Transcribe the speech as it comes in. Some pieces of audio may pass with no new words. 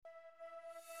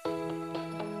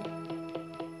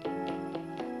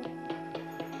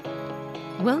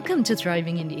Welcome to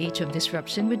Thriving in the Age of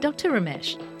Disruption with Dr.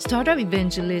 Ramesh. Startup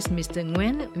evangelist Mr.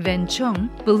 Nguyen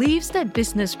Chuong believes that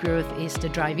business growth is the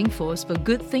driving force for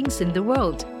good things in the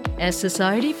world. As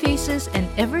society faces an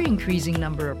ever-increasing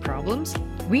number of problems,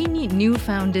 we need new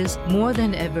founders more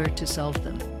than ever to solve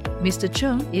them. Mr.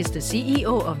 Chuong is the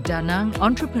CEO of Danang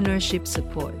Entrepreneurship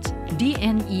Support,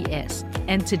 DNES,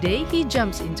 and today he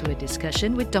jumps into a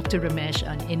discussion with Dr. Ramesh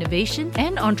on innovation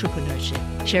and entrepreneurship,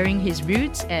 sharing his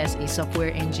roots as a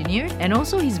software engineer and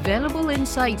also his valuable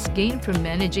insights gained from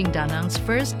managing Danang's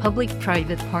first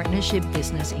public-private partnership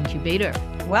business incubator.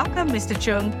 Welcome, Mr.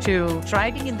 Chuong, to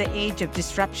Thriving in the Age of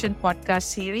Disruption podcast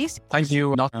series. Thank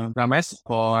you, Dr. Ramesh,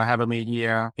 for having me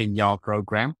here in your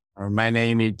program. My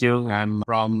name is Chuong. I'm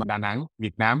from Danang,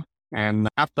 Vietnam. And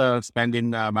after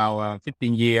spending about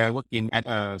 15 years working as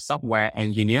a software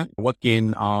engineer,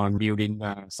 working on building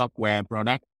a software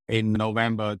product in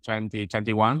November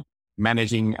 2021,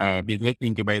 managing a business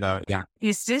incubator. Yeah.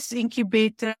 Is this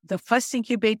incubator the first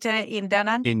incubator in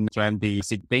Danang? In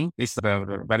 2016, it's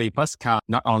the very first car,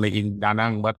 not only in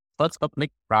Danang, but first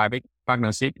public-private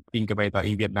partnership incubator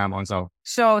in Vietnam also.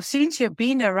 So since you've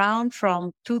been around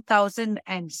from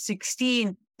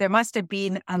 2016, there must have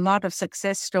been a lot of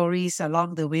success stories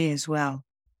along the way as well.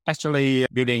 Actually,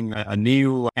 building a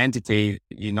new entity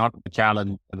is not a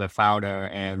challenge for the founder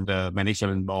and the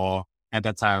management board at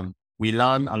that time. We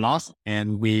learn a lot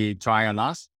and we try a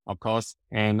lot, of course.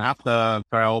 And after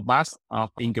 12 months of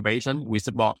incubation, we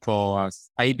support for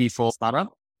 84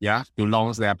 startups, to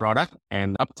launch their product.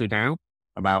 And up to now,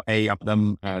 about 8 of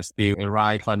them still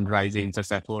arrive fundraising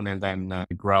successful and then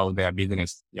grow their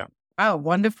business. Yeah. Wow,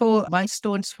 wonderful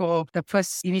milestones for the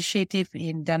first initiative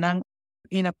in Danang.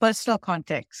 In a personal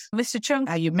context, Mr. Chuong,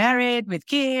 are you married with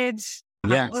kids?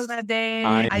 Yes. How old are they?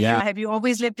 Have you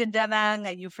always lived in Danang?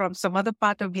 Are you from some other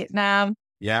part of Vietnam?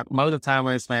 Yeah, most of the time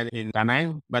I spend in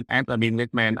Danang, but as a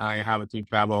businessman, I have to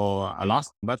travel a lot.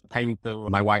 But thanks to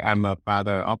my wife, I'm a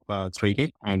father of 3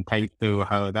 kids, and thanks to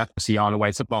her that she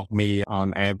always support me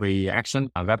on every action.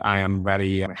 That I am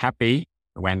very happy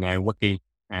when I'm working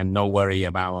and no worry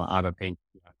about other things.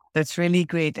 That's really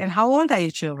great. And how old are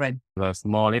your children? The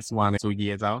smallest one is 2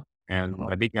 years old, and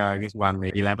the biggest one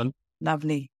is 11.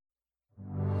 Lovely.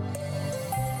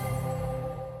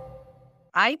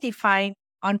 I define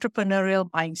entrepreneurial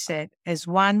mindset as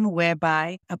one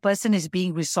whereby a person is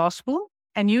being resourceful.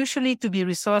 And usually to be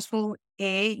resourceful,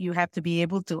 you have to be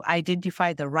able to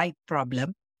identify the right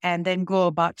problem and then go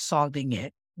about solving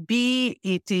it. B,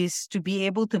 it is to be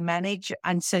able to manage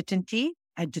uncertainty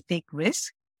and to take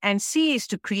risk. And C is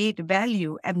to create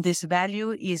value. And this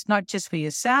value is not just for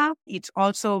yourself. It's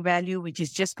also value which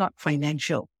is just not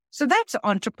financial. So that's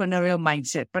entrepreneurial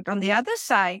mindset. But on the other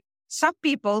side, some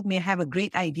people may have a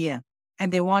great idea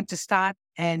and they want to start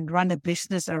and run a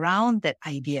business around that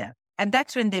idea. And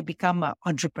that's when they become an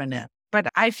entrepreneur. But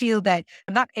I feel that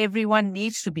not everyone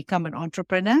needs to become an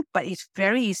entrepreneur, but it's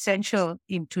very essential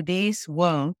in today's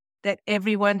world that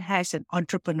everyone has an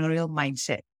entrepreneurial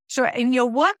mindset. So in your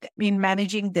work in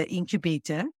managing the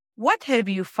incubator, what have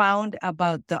you found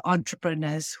about the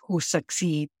entrepreneurs who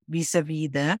succeed vis-a-vis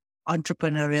the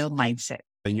entrepreneurial mindset?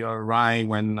 You're right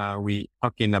when we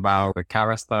talking about the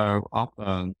character of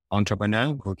an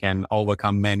entrepreneur who can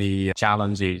overcome many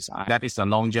challenges. That is a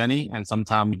long journey, and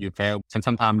sometimes you fail, and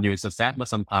sometimes you succeed, but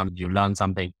sometimes you learn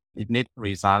something. It needs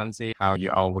resiliency, how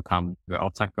you overcome the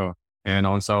obstacle, and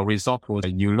also resourceful.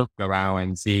 You look around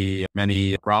and see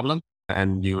many problems,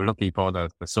 and you're looking for the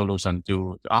solution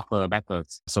to offer a better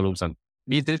solution.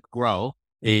 Business growth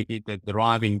is the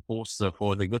driving force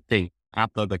for the good thing.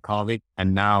 After the COVID,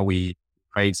 and now we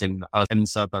facing an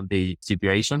uncertainty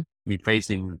situation, we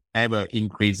facing ever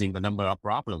increasing the number of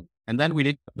problems. And then we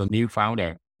need the new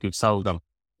founder to solve them.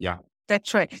 Yeah.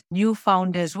 That's right. New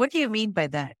founders. What do you mean by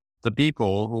that? The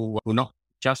people who not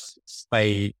just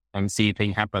stay and see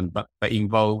things happen, but they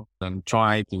involve and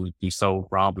try to solve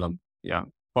problems. Yeah.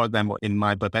 For example, in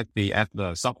my perspective as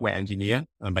the software engineer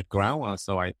background,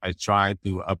 so I try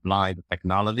to apply the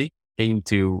technology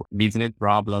into business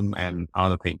problem and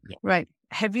other things. Yeah. Right.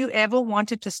 Have you ever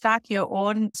wanted to start your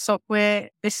own software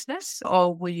business,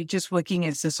 or were you just working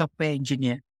as a software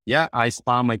engineer? Yeah, I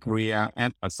started my career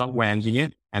as a software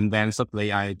engineer, and then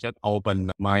suddenly I just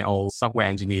opened my own software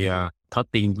engineer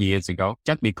 13 years ago,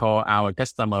 just because our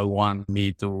customer want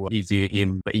me to issue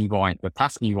him the invoice, the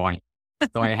tax invoice.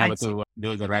 So I have to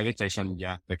do the registration,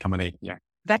 the company,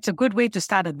 That's a good way to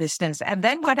start a business. And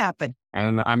then what happened?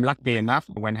 And I'm lucky enough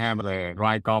when I have the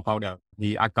right co-founder.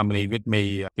 He accompanied with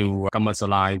me to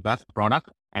commercialize that product.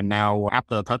 And now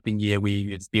after 13 years,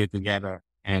 we still together.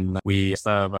 And we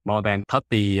serve more than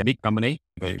 30 big companies.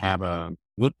 We have a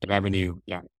good revenue.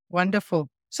 Yeah. Wonderful.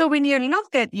 So when you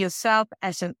look at yourself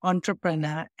as an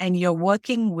entrepreneur and you're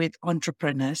working with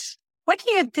entrepreneurs, what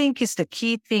do you think is the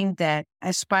key thing that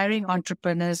aspiring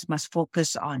entrepreneurs must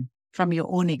focus on from your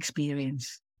own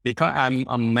experience? Because I'm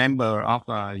a member of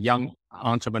a Young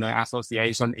Entrepreneur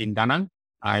Association in Danang,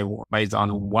 based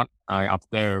on what I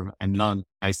observe and learn,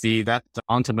 I see that the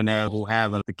entrepreneur who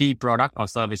have the key product or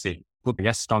services will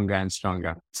get stronger and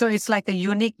stronger. So it's like a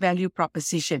unique value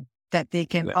proposition that they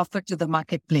can offer to the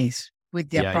marketplace with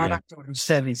their product or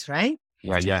service, right?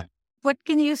 Yeah. What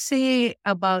can you say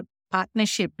about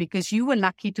partnership? Because you were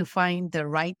lucky to find the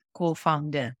right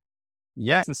co-founder.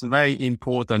 Yes, it's very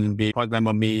important. For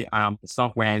example, me, I'm a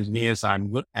software engineer, so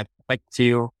I'm good at tech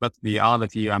field, but the other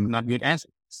field I'm not good at.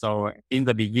 So in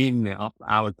the beginning of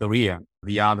our career,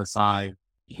 the other side,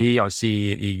 he or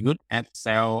she is good at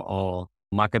sales or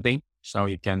marketing, so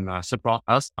you can support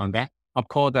us on that. Of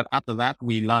course, that after that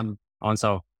we learn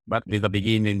also. But in the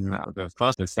beginning, the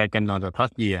first, the second, or the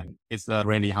third year, it's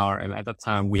really hard. And at that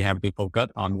time, we have to focus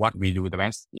on what we do the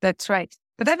best. That's right.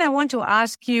 But then I want to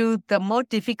ask you the more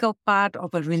difficult part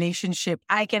of a relationship.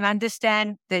 I can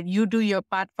understand that you do your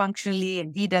part functionally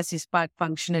and he does his part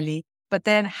functionally. But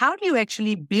then how do you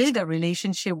actually build a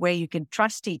relationship where you can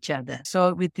trust each other?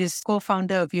 So with this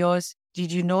co-founder of yours,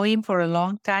 did you know him for a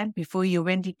long time before you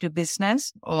went into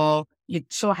business? Or it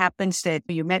so happens that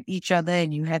you met each other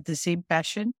and you had the same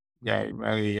passion? Yeah,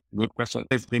 very good question.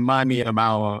 It reminds me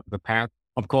about the past.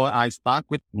 Of course, I start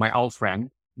with my old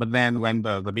friend, but then when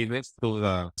the business to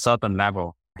a certain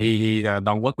level, he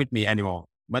don't work with me anymore.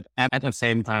 But at the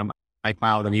same time, I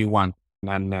found a new one,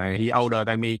 and he older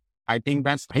than me. I think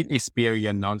that's his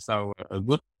experience also a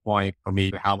good point for me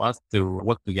to help us to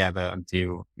work together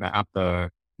until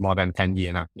after more than 10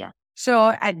 years now. Yeah. So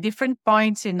at different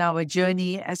points in our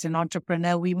journey as an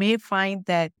entrepreneur, we may find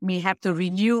that we have to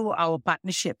renew our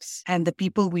partnerships and the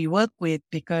people we work with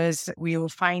because we will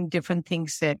find different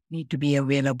things that need to be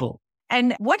available.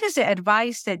 And what is the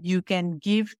advice that you can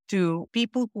give to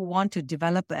people who want to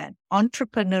develop an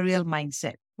entrepreneurial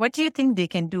mindset? What do you think they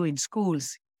can do in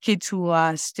schools? Kids who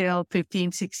are still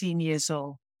 15, 16 years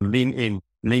old. Lean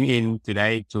in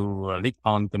today to live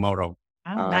on tomorrow.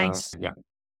 Oh, nice. Yeah.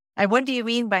 And what do you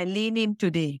mean by lean in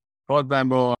today? For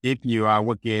example, if you are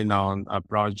working on a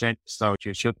project, so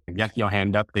you should get your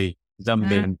hand dirty,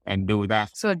 jump in and do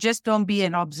that. So just don't be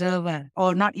an observer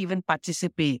or not even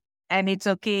participate. And it's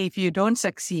okay if you don't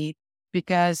succeed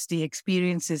because the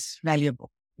experience is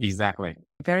valuable. Exactly.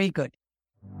 Very good.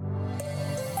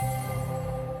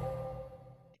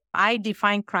 I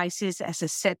define crisis as a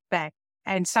setback.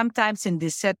 And sometimes in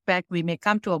this setback, we may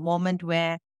come to a moment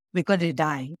where we're going to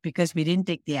die because we didn't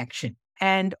take the action.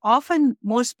 And often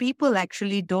most people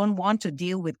actually don't want to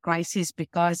deal with crisis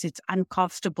because it's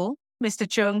uncomfortable. Mr.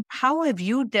 Chuong, how have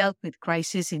you dealt with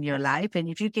crisis in your life? And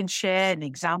if you can share an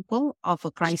example of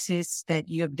a crisis that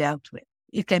you have dealt with.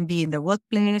 It can be in the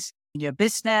workplace, in your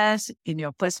business, in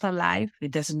your personal life.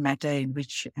 It doesn't matter in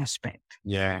which aspect.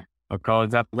 Yeah. Of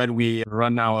course, that when we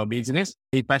run our business,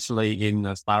 especially in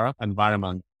a startup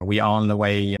environment, we are on the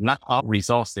way lack of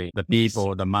resources, the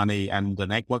people, the money, and the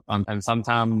network. And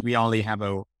sometimes we only have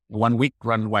a 1 week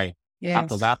runway. Yes.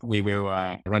 After that, we will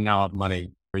run out of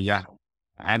money. Yeah.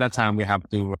 At that time, we have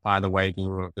to find a way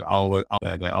to over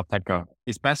the obstacle,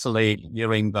 especially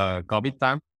during the COVID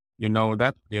time. You know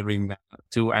that during the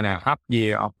 2.5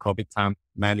 years of COVID time,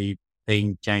 many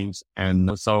things change. And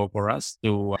also for us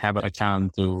to have a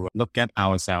chance to look at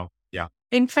ourselves. Yeah.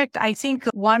 In fact, I think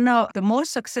one of the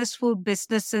most successful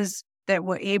businesses that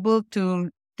were able to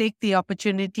take the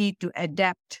opportunity to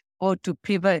adapt or to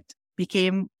pivot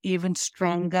became even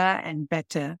stronger and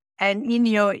better. And in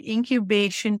your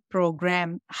incubation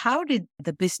program, how did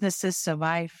the businesses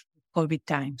survive COVID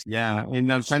times? Yeah, in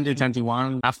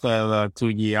 2021, after the 2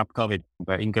 years of COVID,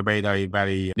 the incubator is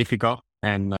very difficult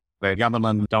and the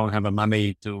government don't have the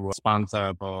money to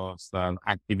sponsor for the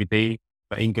activity.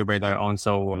 The incubator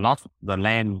also lost the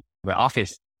land, the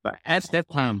office. But at that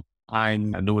time, I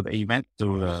do the event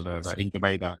to the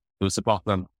incubator to support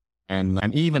them. And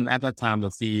even at that time, the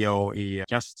CEO is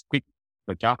just quit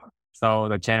the job. So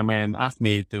the chairman asked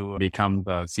me to become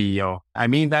the CEO. I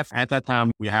mean that at that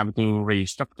time, we have to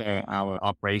restructure our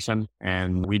operation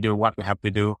and we do what we have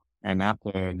to do. And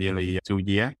after nearly 2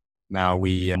 years, now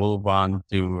we move on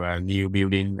to a new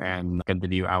building and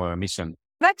continue our mission.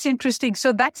 That's interesting.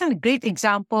 So that's a great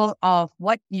example of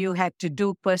what you had to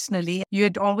do personally. You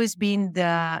had always been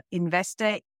the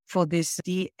investor for this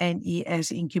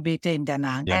DNES incubator in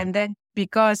Danang. Yeah. And then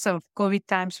because of COVID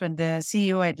times when the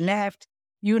CEO had left,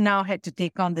 you now had to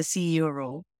take on the CEO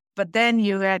role. But then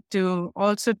you had to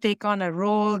also take on a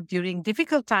role during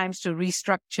difficult times to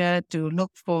restructure, to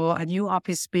look for a new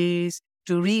office space,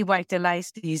 to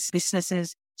revitalize these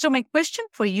businesses. So my question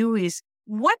for you is,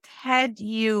 what had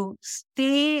you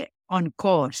stay on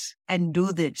course and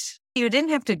do this? You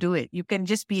didn't have to do it. You can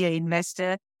just be an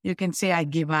investor. You can say, I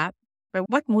give up. But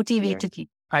what motivated you?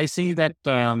 I see that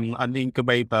an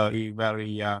incubator is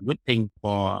very good thing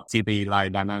for city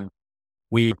like Danang.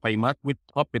 We famous with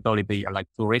hospitality like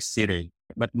tourist city,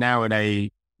 but nowadays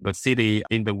the city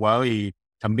in the world is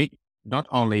committed not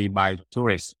only by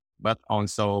tourists but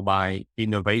also by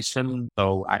innovation.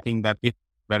 So I think that it's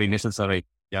very necessary.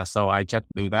 Yeah, so I just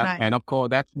do that, Right. and of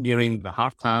course that during the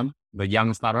hard time, the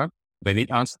young startup they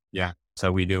need us. Yeah,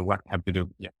 so we do what have to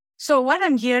do. Yeah. So what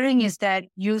I'm hearing is that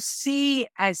you see,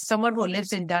 as someone who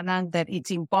lives in Danang, that it's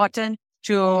important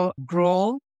to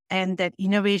grow and that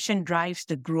innovation drives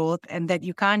the growth and that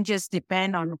you can't just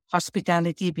depend on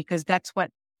hospitality because that's what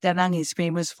Danang is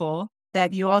famous for,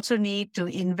 that you also need to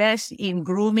invest in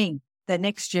grooming the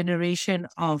next generation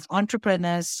of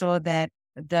entrepreneurs so that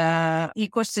the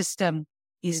ecosystem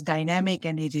is dynamic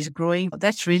and it is growing.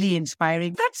 That's really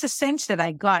inspiring. That's the sense that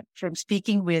I got from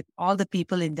speaking with all the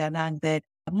people in Danang, that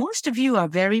most of you are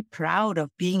very proud of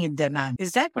being in Danang.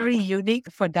 Is that very unique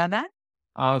for Danang?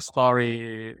 Our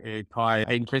story is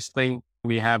quite interesting.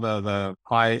 We have the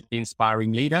quite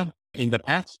inspiring leader. In the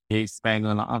past, he spent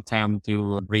a lot of time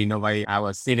to renovate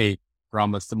our city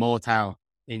from a small town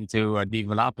into a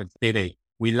developed city.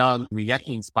 We learn, we get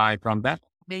inspired from that.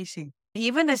 Amazing.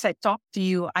 Even as I talk to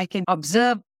you, I can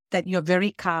observe that you're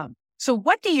very calm. So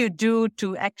what do you do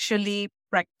to actually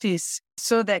practice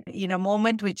so that in a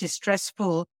moment which is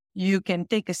stressful, you can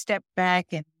take a step back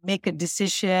and make a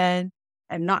decision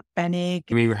and not panic?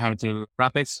 We have to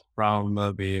practice from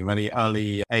the very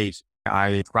early age.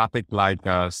 I practice like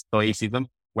stoicism.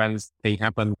 When things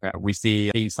happen, we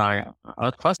see inside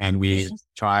us first and we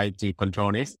try to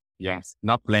control it. Yes,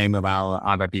 not blame about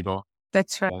other people.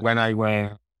 That's right. When I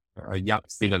was a young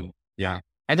student, yeah.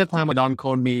 At the time, I don't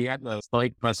call me as a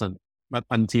stoic person, but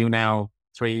until now,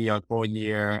 3 or 4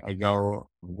 years ago,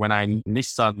 when I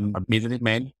listen a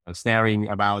businessman sharing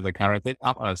about the character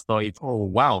of a stoic, oh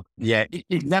wow, yeah,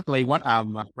 exactly what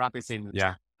I'm practicing.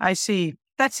 Yeah, I see.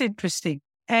 That's interesting.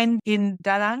 And in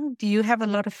Danang, do you have a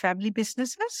lot of family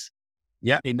businesses?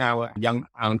 yeah. In our Young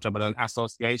Entrepreneur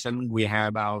Association, we have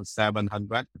about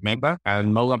 700 members,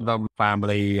 and most of them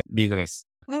family business.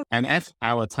 Mm. And at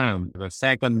our time, the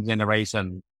second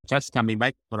generation just coming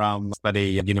back from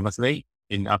study at university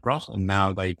in abroad, and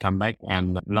now they come back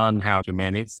and learn how to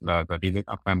manage the business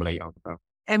of family also.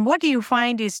 And what do you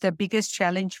find is the biggest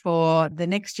challenge for the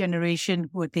next generation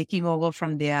who are taking over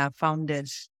from their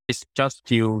founders? It's just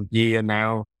few years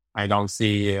now. I don't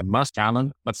see much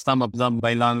challenge, but some of them,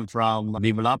 they learn from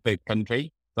developed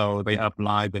country. So they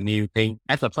apply the new thing.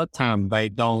 At the first time, they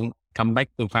don't come back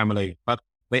to family, but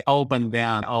they open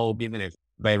their own business.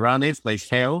 They run it, they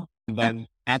sell, and then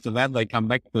after that, they come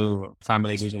back to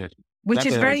family business. Which That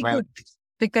is very well, good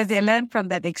because they learn from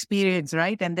that experience,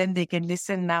 right? And then they can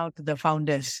listen now to the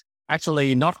founders.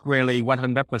 Actually, not really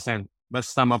 100%, but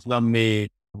some of them may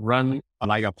run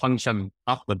like a function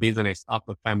of the business of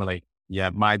the family. Yeah,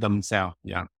 by themselves.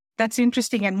 Yeah. That's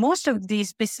interesting. And most of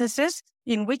these businesses,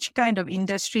 in which kind of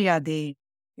industry are they?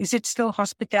 Is it still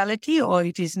hospitality or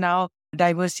it is now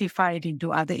diversified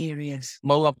into other areas?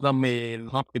 Most of them in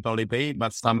hospitality,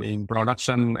 but some in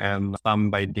production and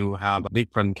some they do have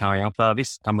different kind of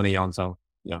service company also.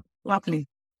 Yeah. Lovely.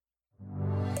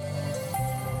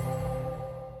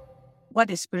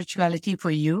 What is spirituality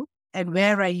for you? And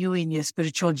where are you in your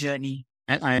spiritual journey?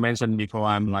 As I mentioned before,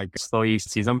 I'm like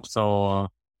stoicism. So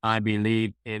I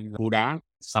believe in Buddha,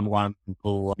 someone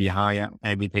who behind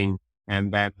everything.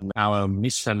 And that our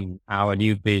mission, our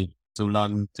duty to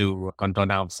learn to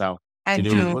control ourselves, And to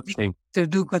do good things. to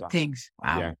do good Yeah. things.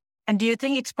 Wow. Yeah. And do you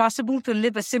think it's possible to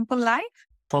live a simple life?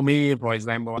 For me, for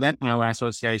example, that our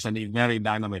association is very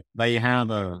dynamic. They have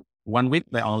 1 week,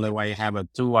 they only way have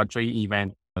 2 or 3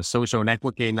 events, social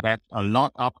networking, that a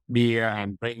lot of beer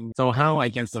and drink. So how I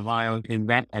can survive in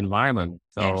that environment?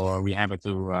 So we have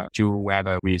to choose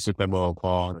whether we suitable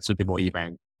for the suitable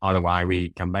event. Otherwise, we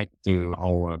come back to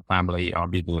our family or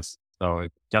business. So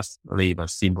just live a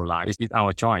simple life. It's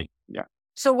our choice. Yeah.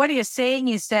 So what you're saying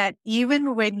is that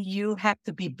even when you have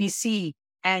to be busy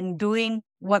and doing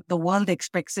what the world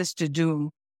expects us to do,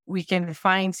 we can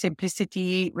find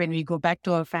simplicity when we go back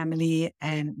to our family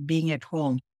and being at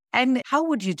home. And how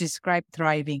would you describe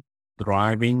thriving?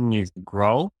 Thriving is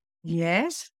grow,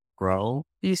 Yes, grow.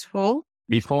 peaceful.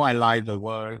 Before I like the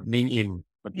word lean in,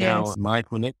 but Yes. now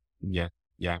mindfulness. Yeah.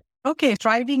 Yeah. Okay,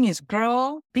 thriving is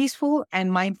grow, peaceful,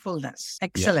 and mindfulness.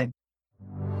 Excellent.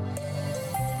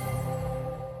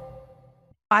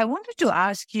 I wanted to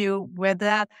ask you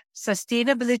whether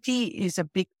sustainability is a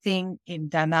big thing in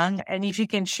Danang, and if you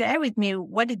can share with me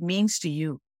what it means to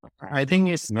you. I think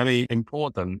it's very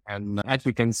important. And as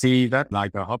we can see that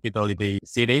like a hospitality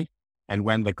city, and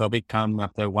when the COVID come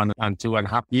after 1 and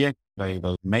 2.5 years, they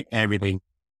will make everything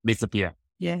disappear.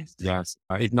 Yes. Yes.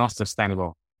 It's not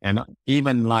sustainable. And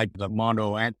even like the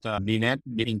model at DNet,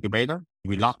 the incubator,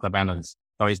 we lost the balance.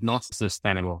 So it's not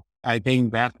sustainable. I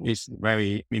think that is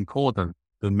very important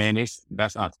to manage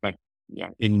that aspect. Yeah.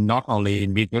 In not only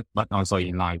in business, but also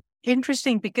in life.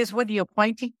 Interesting, because what you're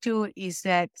pointing to is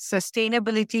that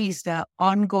sustainability is the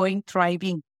ongoing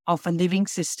thriving of a living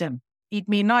system. It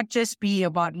may not just be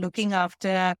about looking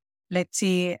after, let's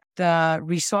say, the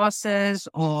resources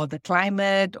or the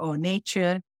climate or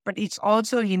nature, but it's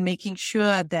also in making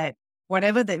sure that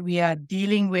whatever that we are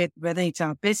dealing with, whether it's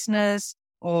our business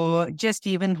or just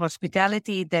even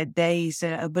hospitality, that there is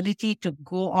an ability to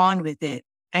go on with it.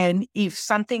 And if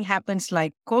something happens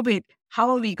like COVID, how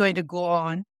are we going to go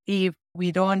on if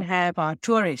we don't have our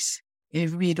tourists,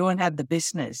 if we don't have the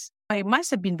business? It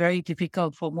must have been very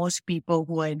difficult for most people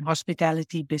who are in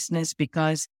hospitality business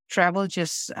because travel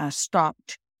just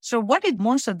stopped. So what did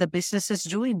most of the businesses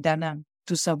do in Danang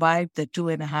to survive the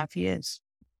 2.5 years?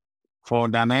 For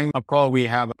Danang, of course, we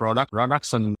have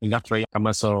production industry,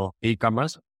 commercial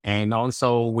e-commerce, and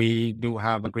also we do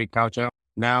have agriculture.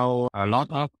 Now, a lot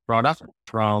of products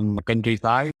from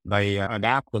countryside, they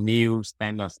adapt the new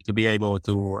standards to be able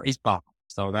to export.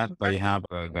 So that they have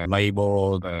the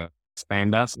label, the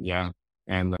standards, yeah,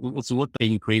 and it would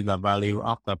increase the value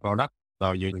of the product,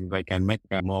 so they can make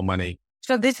more money.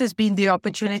 So this has been the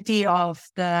opportunity of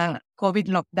the COVID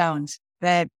lockdowns,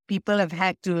 that people have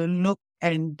had to look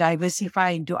and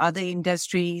diversify into other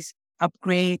industries,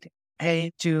 upgrade,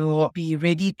 and to be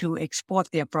ready to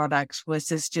export their products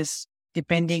versus just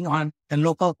depending on the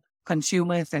local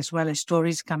consumers as well as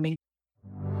tourists coming.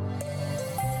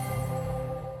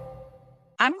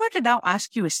 I'm going to now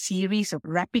ask you a series of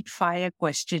rapid fire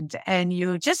questions, and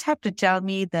you just have to tell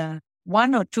me the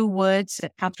 1 or 2 words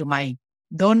that come to mind.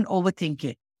 Don't overthink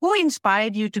it. Who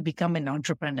inspired you to become an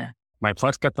entrepreneur? My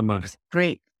first customer.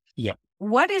 Great. Yeah.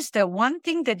 What is the one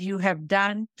thing that you have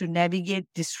done to navigate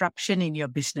disruption in your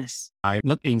business? I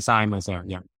look inside myself.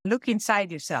 Yeah. Look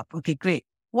inside yourself. Okay, great.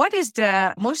 What is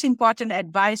the most important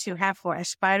advice you have for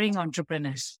aspiring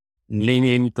entrepreneurs? Lean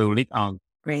in to lead on.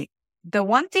 Great. The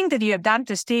one thing that you have done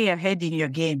to stay ahead in your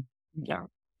game? Yeah.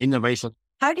 Innovation.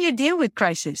 How do you deal with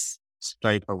crisis?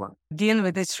 Straightforward. Deal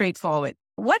with it straightforward.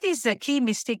 What is the key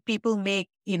mistake people make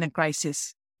in a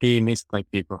crisis? Key mistake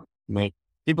people make.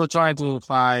 People try to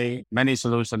find many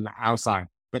solutions outside,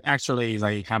 but actually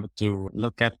they have to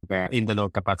look at their internal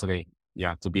capacity.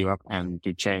 Yeah, to build up and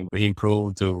to change, to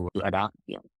improve, to adapt.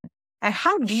 Yeah. And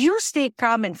how do you stay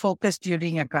calm and focused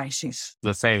during a crisis?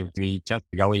 The same. We just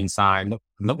go inside,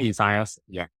 look inside us.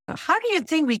 Yeah. How do you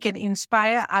think we can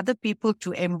inspire other people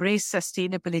to embrace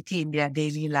sustainability in their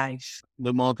daily lives?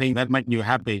 The more thing that make you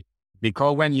happy,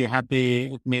 because when you're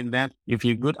happy, it means that you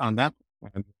feel good on that,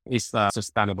 and it's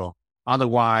sustainable.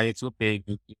 Otherwise, it would be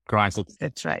a crisis.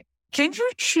 That's right. Can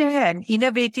you share an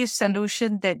innovative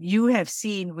solution that you have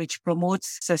seen which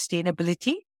promotes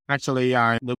sustainability? Actually,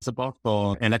 I look support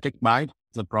for electric bike,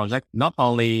 the project, not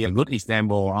only a good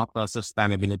example of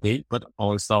sustainability, but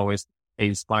also is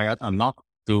inspired a lot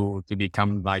to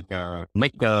become like a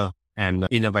maker and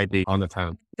innovative on the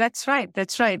time. That's right.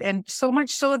 That's right. And so much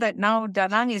so that now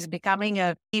Danang is becoming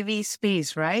a EV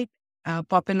space, right? A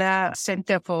popular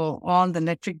center for all the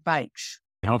electric bikes.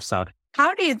 I hope so.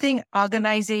 How do you think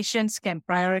organizations can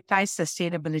prioritize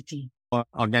sustainability? For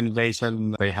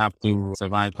organization, they have to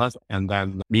survive first and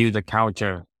then build the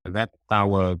culture. That's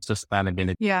our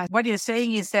sustainability. Yeah. What you're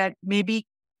saying is that maybe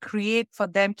create for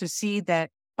them to see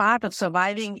that part of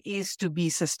surviving is to be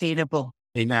sustainable.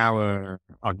 In our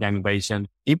organization,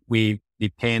 if we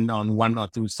depend on one or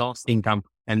two source income,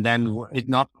 and then it's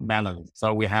not balanced.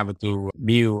 So we have to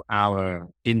build our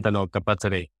internal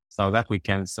capacity so that we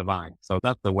can survive. So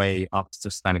that's the way of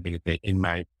sustainability in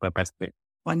my perspective.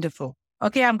 Wonderful.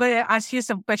 Okay, I'm going to ask you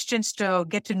some questions to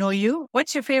get to know you.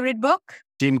 What's your favorite book?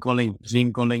 Jim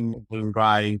Collins will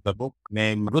write the book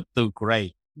named Good to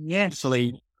Great. Yes.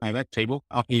 Actually, I read 3 books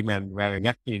of him and where I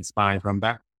get inspired from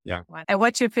that. Yeah. And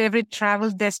what's your favorite travel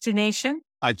destination?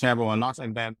 I travel a lot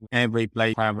and then every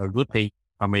place have a good thing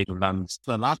for me to learn.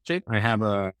 The last trip, I have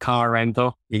a car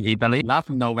rental in Italy. Last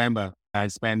November, I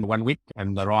spent 1 week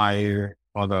and ride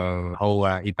for the whole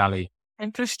Italy.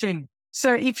 Interesting.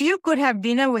 So if you could have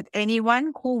dinner with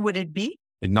anyone, who would it be?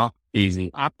 It's not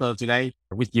easy. After today,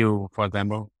 with you, for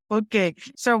example. Okay.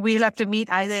 So we'll have to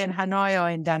meet either in Hanoi or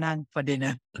in Danang for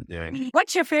dinner. Yeah.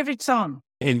 What's your favorite song?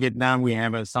 In Vietnam, we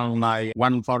have a song like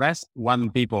One Forest,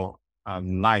 One People,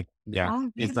 life. Yeah.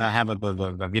 Oh, It's have the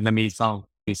Vietnamese song.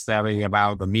 It's telling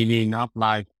about the meaning of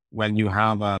life. When you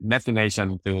have a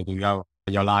destination to go,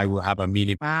 your life will have a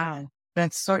meaning. wow.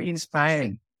 That's so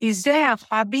inspiring. Is there a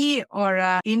hobby or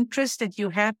a interest that you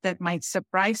have that might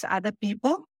surprise other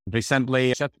people?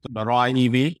 Recently, just the Royal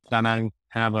EV, Danang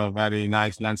have a very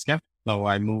nice landscape. So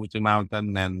I moved to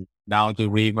mountain and down to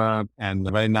river and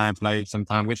a very nice place,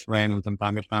 sometimes with friends,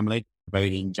 sometimes with family.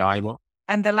 Very enjoyable.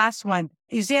 And the last one,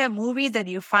 is there a movie that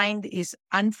you find is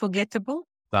unforgettable?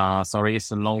 Sorry,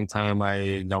 it's a long time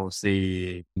I don't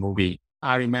see movie.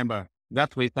 I remember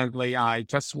that recently I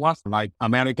just watched like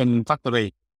American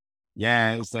Factory.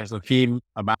 Yeah, there's a film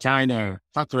about China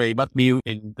factory, but built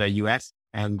in the US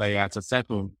and they are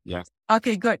successful. Yes.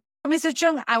 Okay, good. Mr.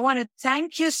 Chuong, I want to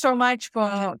thank you so much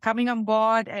for coming on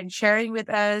board and sharing with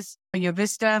us your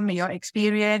wisdom, your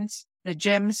experience, the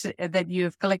gems that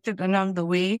you've collected along the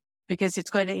way, because it's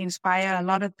going to inspire a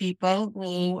lot of people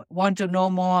who want to know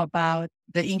more about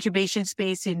the incubation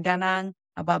space in Danang,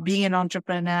 about being an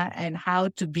entrepreneur and how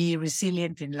to be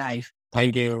resilient in life.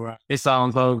 Thank you. It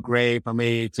sounds so great for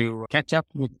me to catch up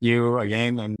with you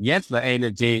again and get the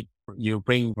energy you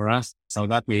bring for us so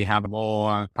that we have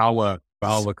more power to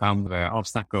overcome the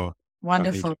obstacle.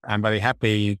 Wonderful. I'm very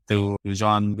happy to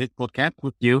join this podcast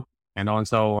with you and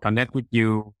also connect with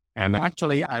you. And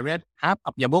actually, I read half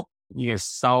of your book. You're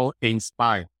so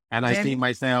inspired. And I see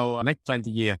myself next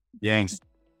 20 years. Yes.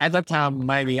 At that time,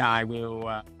 maybe I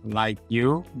will, like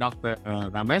you, Dr.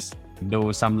 Ramesh,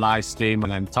 do some live stream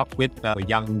and talk with the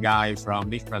young guys from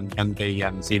different country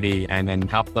and city and then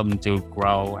help them to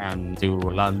grow and to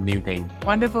learn new things.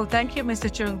 Wonderful. Thank you, Mr.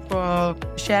 Chuong, for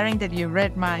sharing that you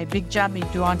read my big jump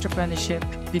into entrepreneurship,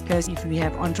 because if we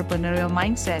have entrepreneurial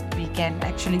mindset, we can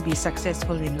actually be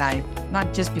successful in life,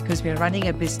 not just because we're running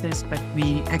a business, but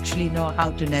we actually know how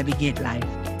to navigate life.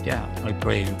 Yeah, I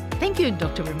agree. Thank you,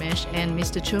 Dr. Ramesh and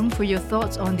Mr. Chuong, for your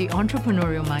thoughts on the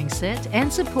entrepreneurial mindset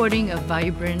and supporting a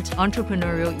vibrant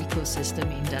entrepreneurial ecosystem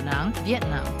in Danang,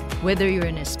 Vietnam. Whether you're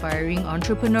an aspiring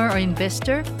entrepreneur or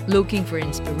investor, looking for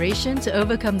inspiration to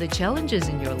overcome the challenges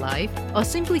in your life, or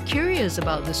simply curious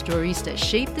about the stories that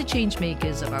shape the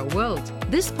changemakers of our world,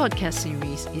 this podcast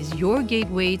series is your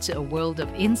gateway to a world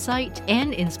of insight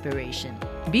and inspiration.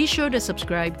 Be sure to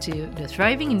subscribe to the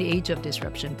Thriving in the Age of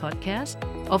Disruption podcast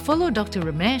or follow Dr.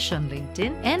 Ramesh on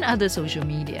LinkedIn and other social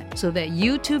media so that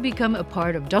you too become a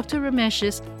part of Dr.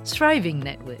 Ramesh's Thriving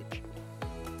Network.